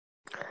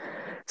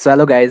So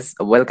hello guys,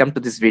 welcome to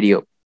this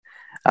video.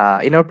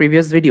 In our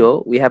previous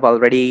video, we have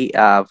already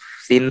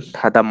seen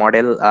the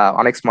model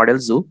ONNX model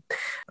zoo.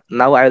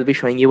 Now I will be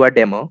showing you a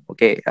demo.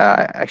 Okay,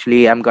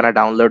 actually I'm gonna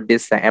download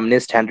this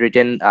MNIST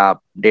handwritten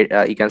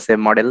you can say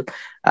model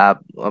uh,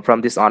 from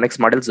this ONNX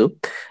model zoo.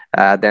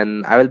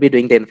 Then I will be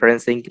doing the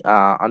inferencing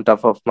on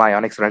top of my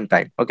ONNX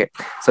runtime. Okay,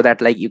 so that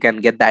like you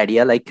can get the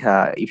idea like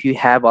if you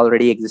have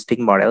already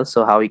existing models,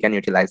 so how you can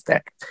utilize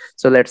that.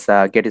 So let's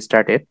get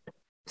started.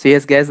 So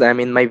yes, guys, I'm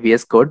in my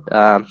VS Code.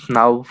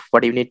 Now,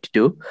 what you need to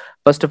do,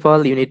 first of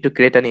all, you need to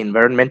create an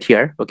environment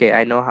here. Okay,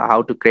 I know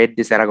how to create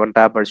this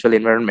Anaconda virtual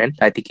environment.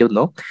 I think you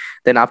know.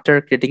 Then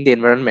after creating the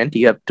environment,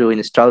 you have to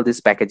install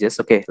these packages.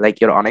 Okay, like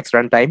your ONNX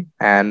runtime,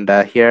 and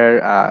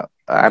here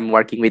I'm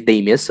working with the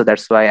image, so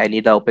that's why I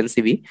need the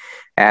OpenCV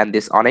and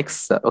this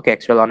ONNX. Okay,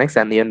 actual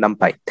ONNX and your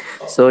NumPy.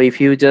 So if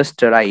you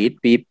just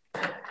write pip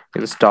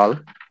install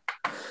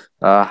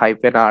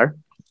 -r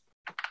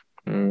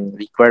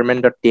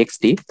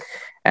requirement.txt,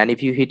 and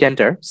if you hit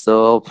enter,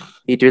 so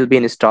it will be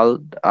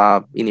installed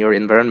in your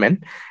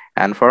environment.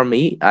 And for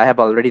me, I have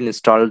already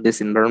installed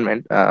this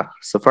environment.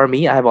 So for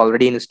me, I have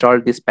already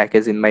installed this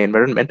package in my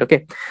environment.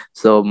 Okay,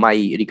 so my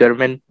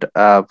requirement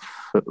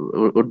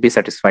would be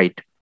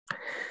satisfied.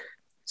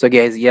 So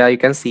guys, yeah, you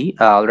can see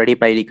already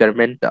my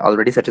requirement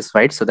already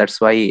satisfied, so that's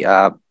why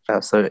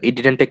so it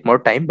didn't take more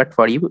time, but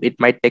for you it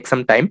might take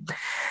some time.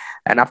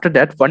 And after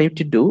that, what you need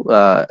to do,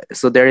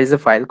 so there is a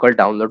file called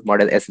download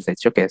model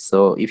ssh. Okay,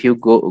 so if you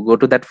go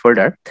to that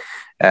folder,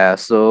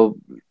 so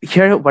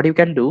here what you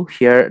can do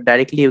here,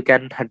 directly you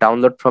can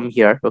download from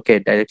here. Okay,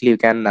 directly you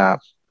can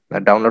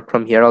download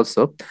from here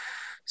also.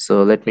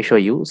 So let me show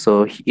you.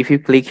 So if you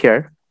click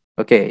here,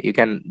 okay, you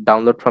can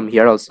download from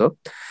here also.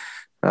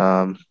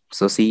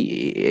 So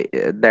see,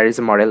 there is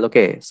a model.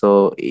 Okay,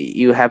 so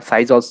you have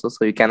size also,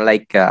 so you can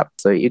like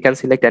so you can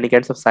select any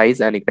kinds of size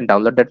and you can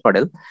download that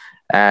model.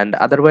 And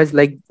otherwise,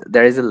 like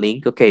there is a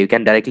link. Okay, you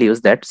can directly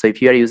use that. So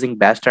if you are using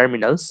bash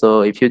terminal, so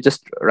if you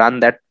just run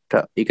that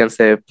you can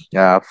say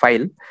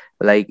file,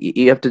 like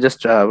you have to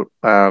just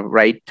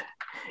write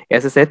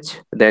ssh,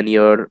 then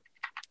your,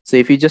 so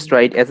if you just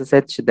write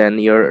ssh, then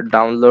your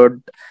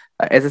download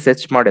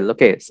ssh model.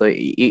 Okay, so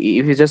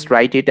if you just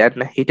write it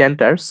and hit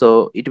enter,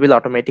 so it will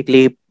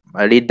automatically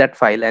read that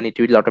file, and it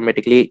will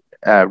automatically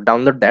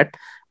download that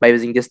by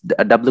using this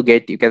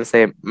wget, you can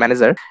say,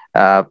 manager.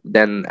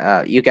 Then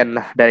you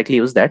can directly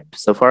use that.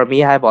 So for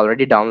me, I have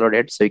already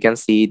downloaded, so you can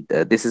see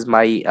this is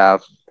my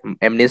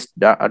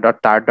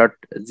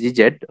mnist.tar.gz.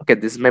 Okay,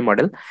 this is my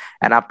model.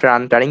 And after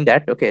unturnering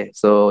that, okay,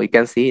 so you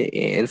can see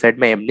inside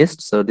my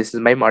mnist, so this is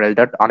my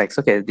model.onx.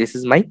 Okay, this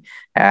is my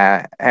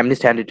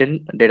mnist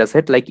handwritten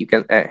dataset, like you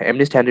can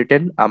mnist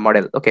handwritten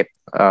model. Okay,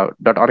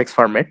 .onx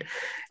format.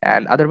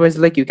 And otherwise,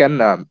 like you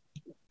can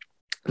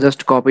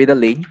just copy the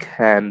link,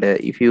 and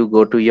if you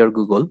go to your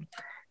Google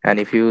and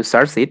if you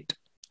search it,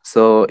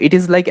 so it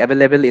is like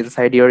available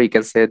inside your, you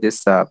can say,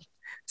 this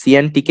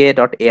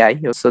cntk.ai.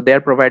 So they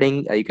are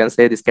providing you can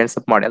say this kinds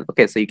of model.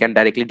 Okay, so you can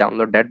directly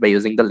download that by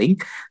using the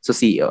link. So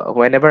see,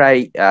 whenever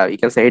I you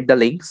can say hit the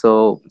link,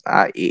 so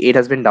it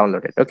has been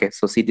downloaded. Okay,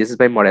 so see, this is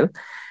my model.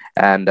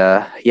 And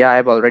yeah,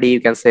 I've already,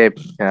 you can say,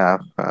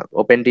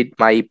 opened it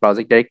my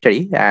project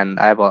directory, and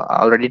I've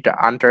already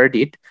entered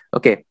it.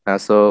 Okay,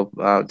 so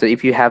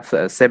if you have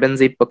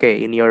 7-zip,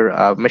 okay, in your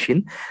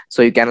machine,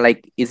 so you can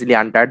like easily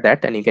enter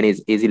that, and you can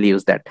easily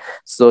use that.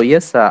 So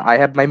yes, I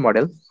have my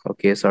model.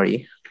 Okay,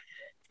 sorry.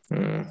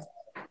 Hmm.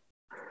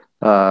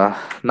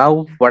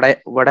 Now what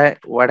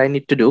I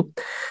need to do,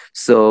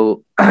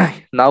 so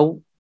now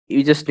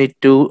you just need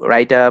to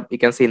write a, you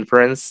can say,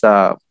 inference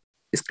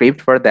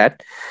script for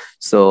that.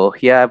 So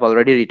here I've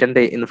already written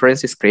the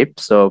inference script.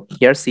 So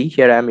here, see,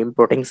 here I'm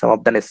importing some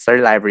of the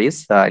necessary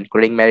libraries,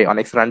 including my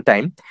ONNX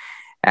runtime.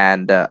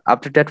 And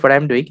after that, what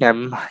I'm doing,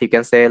 I'm, you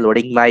can say,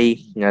 loading my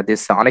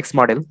this ONNX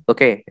model.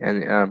 Okay,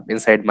 and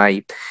inside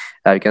my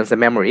you can say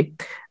memory.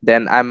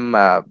 Then I'm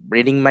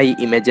reading my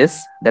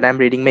images. Then I'm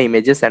reading my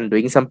images and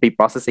doing some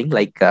pre-processing,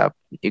 like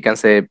you can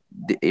say,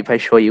 if I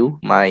show you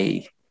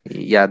my,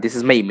 yeah, this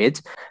is my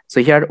image. So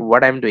here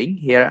what I'm doing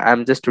here,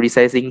 I'm just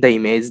resizing the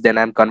image, then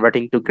I'm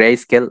converting to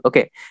grayscale.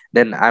 Okay,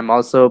 then I'm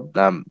also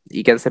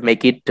you can say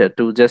make it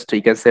to just,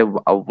 you can say,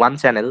 one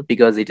channel,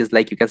 because it is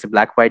like, you can say,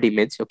 black white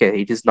image.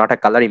 Okay, it is not a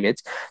color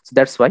image. So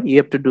that's why you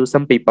have to do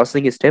some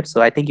pre-processing steps.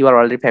 So I think you are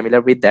already familiar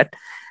with that.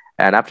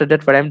 And after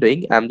that, what I'm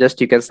doing, I'm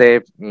just, you can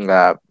say,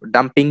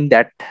 dumping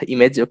that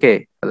image.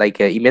 Okay, like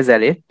image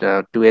array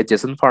to a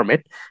JSON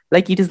format,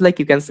 like it is like,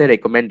 you can say,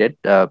 recommended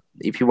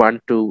if you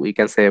want to, you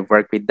can say,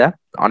 work with the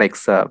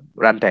ONNX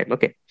runtime.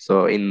 Okay,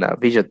 so in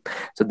vision,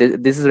 so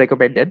this is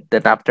recommended.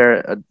 Then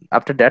after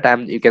that,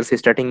 I'm, you can say,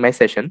 starting my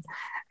session,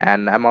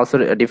 and I'm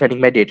also defining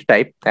my data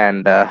type.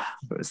 And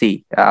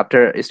see,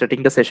 after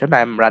starting the session,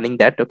 I'm running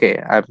that. Okay,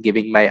 I'm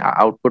giving my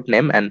output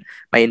name and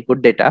my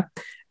input data.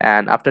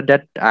 And after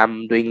that,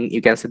 I'm doing,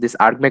 you can say, this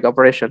argmax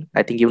operation.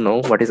 I think you know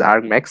what is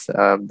argmax.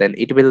 Then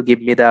it will give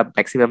me the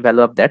maximum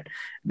value of that.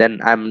 Then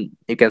I'm,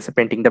 you can say,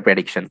 printing the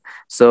prediction.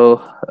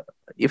 So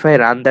if I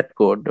run that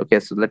code, okay,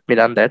 so let me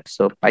run that.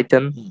 So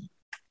Python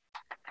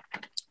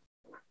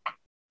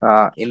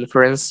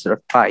inference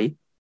py.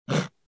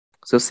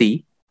 So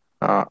see,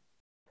 uh,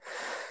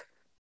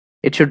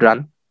 it should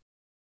run.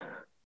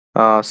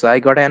 So I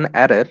got an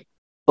error.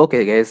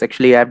 Okay, guys,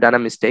 actually I've done a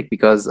mistake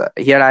because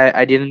here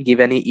I didn't give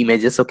any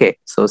images. Okay,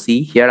 so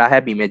see here I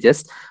have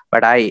images,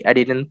 but I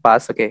didn't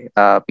pass. Okay,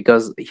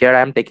 because here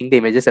I'm taking the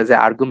images as an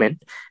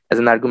argument.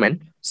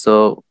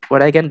 So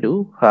what I can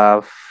do,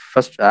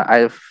 first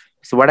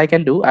so what I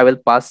can do, I will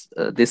pass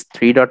this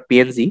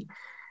 3.png,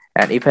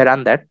 and if I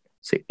run that,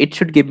 so it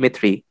should give me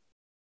 3.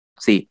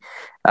 See,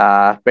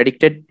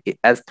 predicted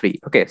as 3.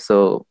 Okay,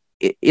 so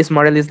its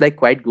model is like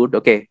quite good.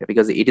 Okay,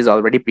 because it is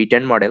already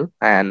pre-trained model,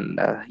 and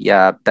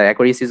yeah, the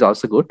accuracy is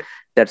also good.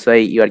 That's why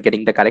you are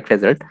getting the correct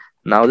result.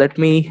 Now let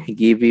me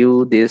give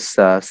you this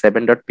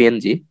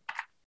 7.png.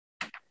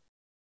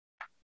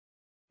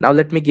 Now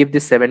let me give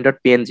this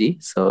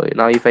 7.png. So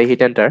now if I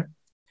hit enter,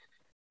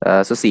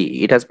 so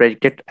see, it has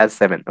predicted as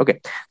 7.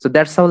 Okay, so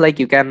that's how like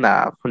you can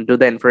do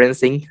the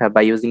inferencing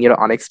by using your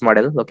ONNX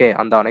model. Okay,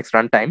 on the ONNX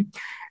runtime.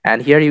 And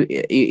here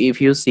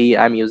if you see,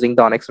 I'm using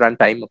the ONNX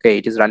runtime. Okay,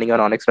 it is running on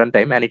ONNX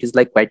runtime, and it is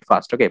like quite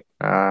fast. Okay,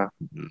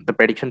 the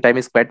prediction time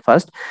is quite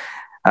fast.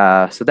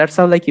 So that's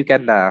how like you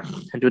can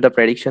do the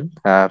prediction.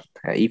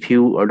 If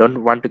you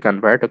don't want to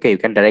convert, okay, you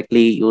can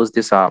directly use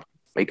this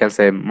you can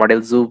say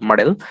model zoo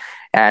model,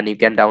 and you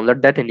can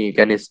download that, and you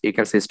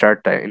can say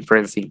start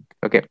inferencing.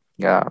 Okay,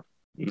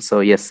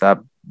 so yes,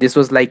 this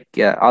was like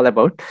all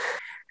about.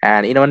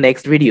 And in our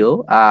next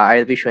video,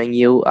 I'll be showing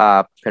you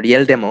a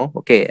real demo.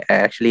 Okay,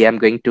 actually I'm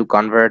going to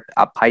convert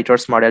a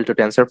PyTorch model to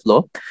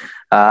TensorFlow,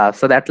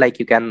 so that like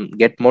you can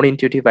get more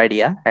intuitive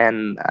idea,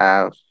 and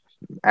uh,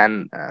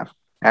 and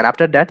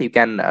after that you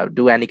can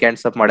do any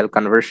kinds of model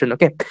conversion.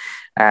 Okay,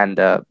 and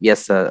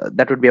yes,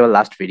 that would be our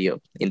last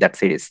video in that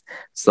series.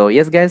 So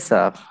yes guys,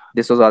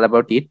 this was all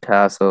about it.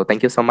 So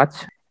thank you so much,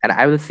 and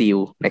I will see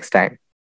you next time.